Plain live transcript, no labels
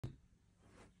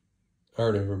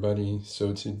Alright everybody,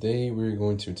 so today we're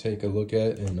going to take a look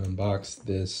at and unbox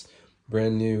this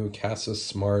brand new Kasa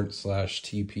Smart /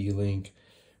 TP-Link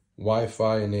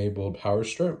Wi-Fi enabled power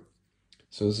strip.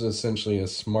 So this is essentially a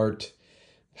smart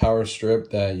power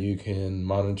strip that you can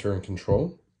monitor and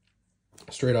control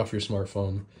straight off your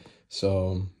smartphone.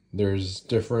 So there's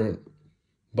different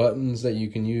buttons that you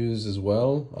can use as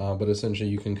well, but essentially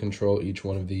you can control each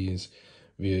one of these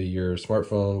via your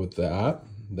smartphone with the app,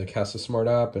 the Kasa Smart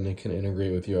app, and it can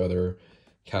integrate with your other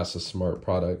Kasa Smart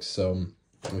products. So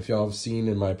if y'all have seen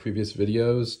in my previous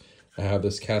videos, I have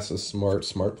this Kasa Smart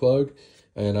plug,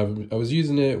 and I was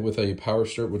using it with a power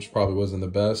strip, which probably wasn't the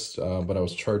best, but I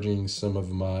was charging some of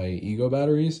my Ego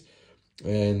batteries,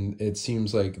 and it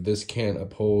seems like this can't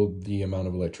uphold the amount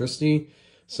of electricity.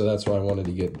 So that's why I wanted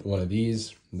to get one of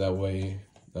these. That way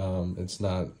it's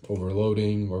not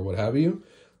overloading or what have you,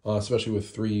 especially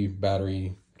with 3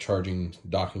 battery charging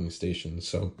docking stations.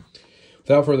 So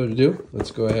without further ado, let's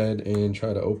go ahead and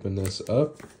try to open this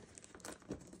up.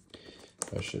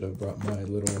 I should have brought my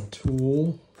little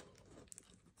tool,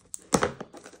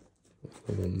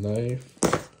 little knife.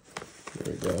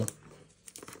 There we go.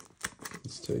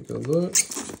 Let's take a look.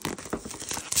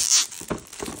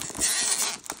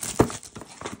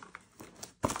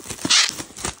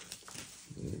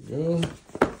 Go.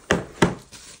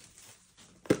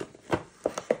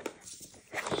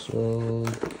 So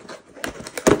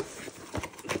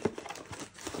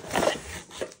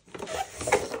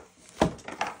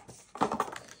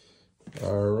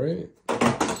all right,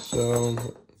 so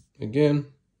again,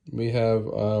 we have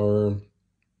our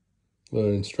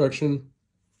little instruction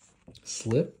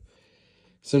slip.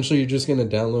 Essentially, you're just going to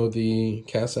download the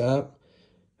Kasa app.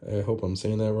 I hope I'm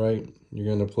saying that right. You're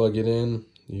going to plug it in,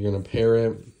 you're going to pair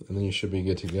it, and then you should be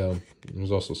good to go.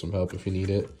 There's also some help if you need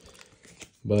it.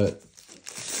 But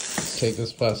let's take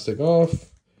this plastic off.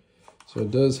 So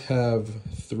it does have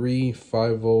 3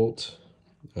 5-volt,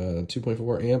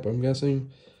 2.4 amp, I'm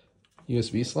guessing,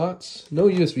 USB slots. No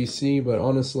USB-C, but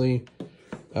honestly,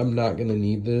 I'm not going to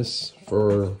need this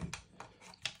for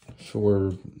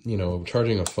you know,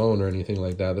 charging a phone or anything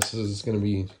like that. This is going to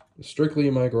be strictly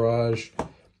in my garage.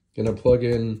 Gonna plug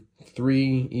in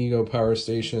 3 Ego power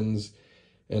stations,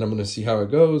 and I'm gonna see how it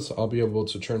goes. I'll be able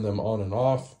to turn them on and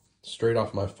off straight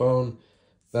off my phone.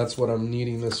 That's what I'm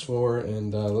needing this for,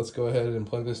 and let's go ahead and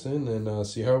plug this in and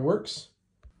see how it works.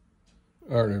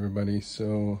 All right, everybody,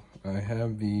 so I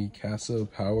have the Kasa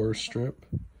Power Strip,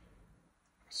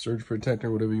 surge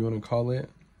protector, whatever you want to call it,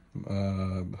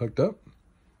 hooked up.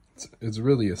 It's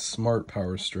really a smart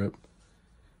power strip,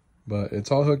 but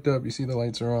it's all hooked up. You see the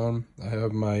lights are on. I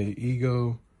have my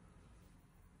Ego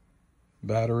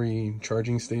battery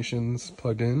charging stations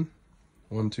plugged in,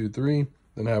 1, 2, 3.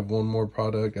 Then I have one more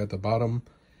product at the bottom,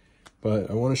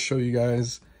 but I want to show you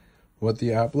guys what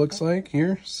the app looks like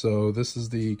here. So this is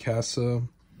the Kasa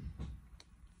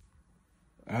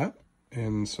app,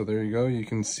 and so there you go. You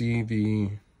can see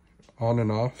the on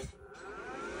and off.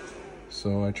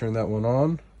 So I turn that one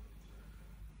on,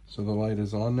 so the light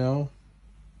is on now.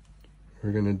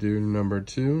 We're gonna do number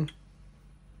 2,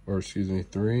 or excuse me,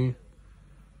 3.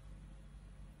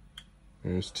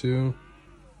 There's 2.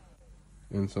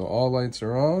 And so all lights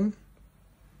are on.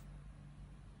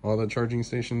 All the charging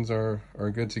stations are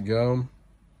good to go.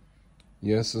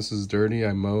 Yes, this is dirty.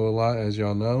 I mow a lot, as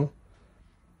y'all know.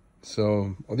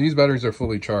 So well, these batteries are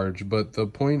fully charged, but the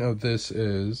point of this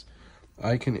is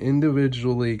I can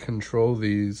individually control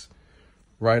these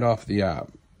right off the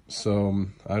app. So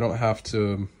I don't have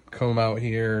to come out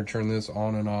here, turn this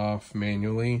on and off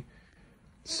manually.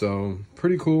 So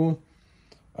pretty cool.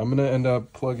 I'm gonna end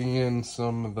up plugging in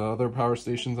some of the other power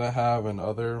stations I have and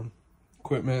other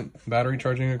equipment, battery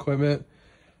charging equipment.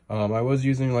 I was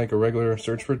using like a regular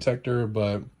surge protector,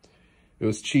 but it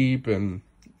was cheap, and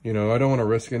you know, I don't want to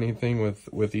risk anything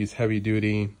with these heavy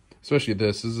duty, especially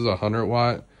this is a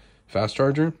 100-watt fast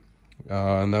charger,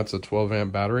 and that's a 12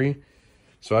 amp battery.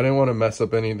 So I didn't want to mess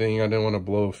up anything. I didn't want to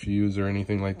blow a fuse or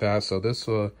anything like that. So this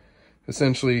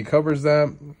essentially covers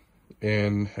that.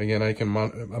 And again, I can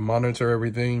monitor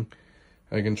everything.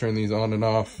 I can turn these on and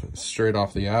off straight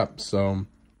off the app. So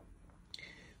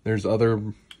there's 3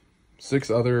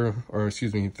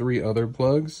 other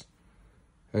plugs,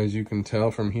 as you can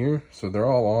tell from here. So they're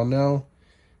all on now.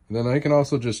 And then I can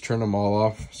also just turn them all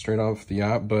off straight off the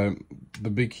app. But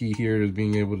the big key here is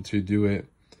being able to do it,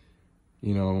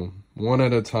 you know, one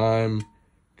at a time,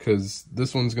 because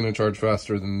this one's going to charge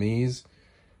faster than these.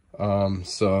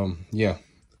 So yeah.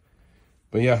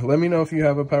 But yeah, let me know if you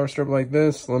have a power strip like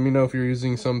this. Let me know if you're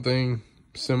using something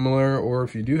similar, or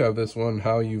if you do have this one,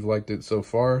 how you've liked it so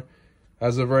far.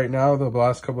 as of right now, the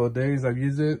last couple of days I've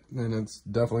used it, and it's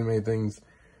definitely made things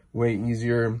way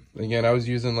easier. Again, I was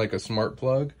using like a smart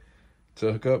plug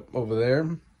to hook up over there,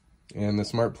 and the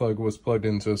smart plug was plugged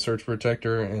into a surge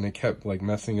protector, and it kept like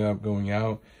messing up, going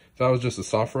out. So that was just a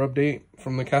software update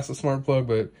from the Kasa Smart Plug,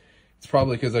 but it's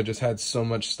probably because I just had so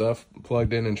much stuff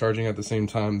plugged in and charging at the same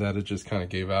time that it just kind of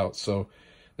gave out. So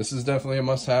this is definitely a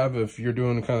must-have if you're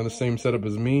doing kind of the same setup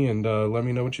as me, and let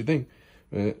me know what you think.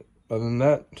 But other than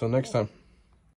that, until next time.